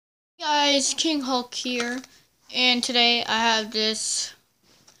Guys, King Hulk here, and today I have this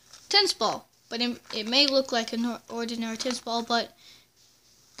tennis ball, but it may look like an ordinary tennis ball, but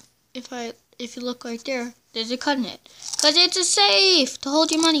if you look right there, there's a cut in it, because it's a safe to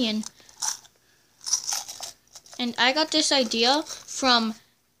hold your money in. And I got this idea from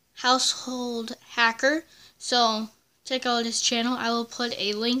Household Hacker, so check out his channel. I will put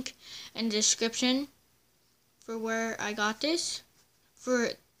a link in the description for where I got this, for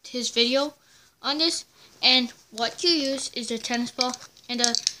his video on this. And what you use is a tennis ball and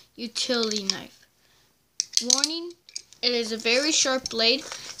a utility knife. Warning, it is a very sharp blade,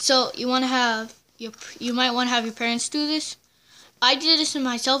 so you might want to have your parents do this. I did this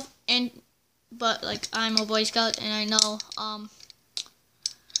myself, but like, I'm a Boy Scout, and I know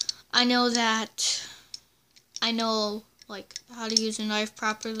like how to use a knife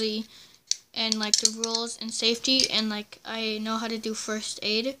properly, and like the rules and safety, and like I know how to do first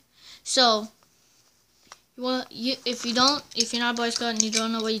aid. So if you're not a Boy Scout and you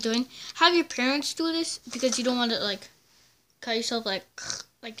don't know what you're doing, have your parents do this, because you don't want to like cut yourself like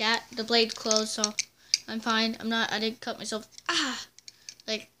that. The blade's closed, so I'm fine. I didn't cut myself.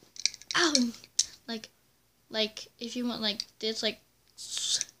 Like, ow. Like if you went like this, like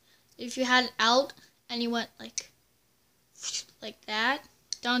if you had it out and you went like that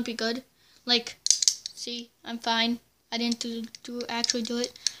would be good. Like, see, I'm fine. I didn't actually do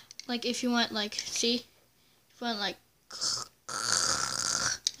it. Like, if you went like, see, if you went like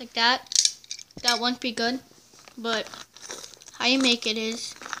that won't be good. But how you make it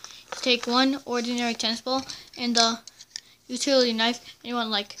is, you take one ordinary tennis ball and the utility knife, and you want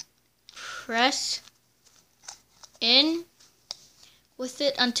to like press in with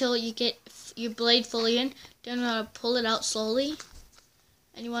it until you get your blade fully in. Then you want to pull it out slowly,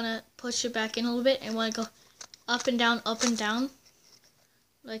 and you want to push it back in a little bit, and you want to go up and down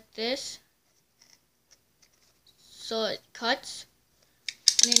like this, so it cuts.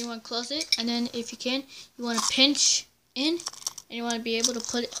 And then you want to close it, and then if you can, you want to pinch in, and you want to be able to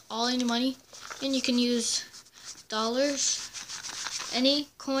put all in your money. And you can use dollars, any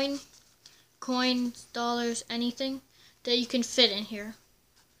coins, dollars, anything that you can fit in here.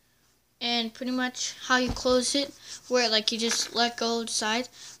 And pretty much how you close it, where like you just let go of the side,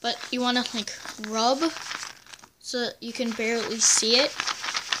 but you want to like rub so you can barely see it.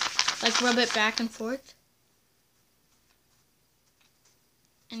 Like, rub it back and forth,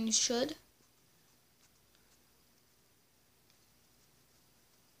 and you should.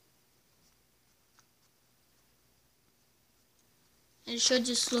 And it should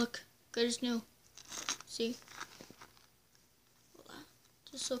just look good as new. See?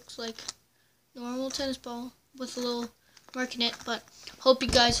 Just looks like normal tennis ball with a little mark in it. But hope you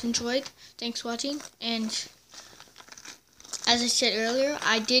guys enjoyed. Thanks for watching. And as I said earlier,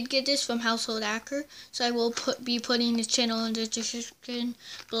 I did get this from Household Hacker, so I will be putting his channel in the description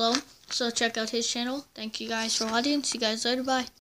below. So check out his channel. Thank you guys for watching. See you guys later. Bye.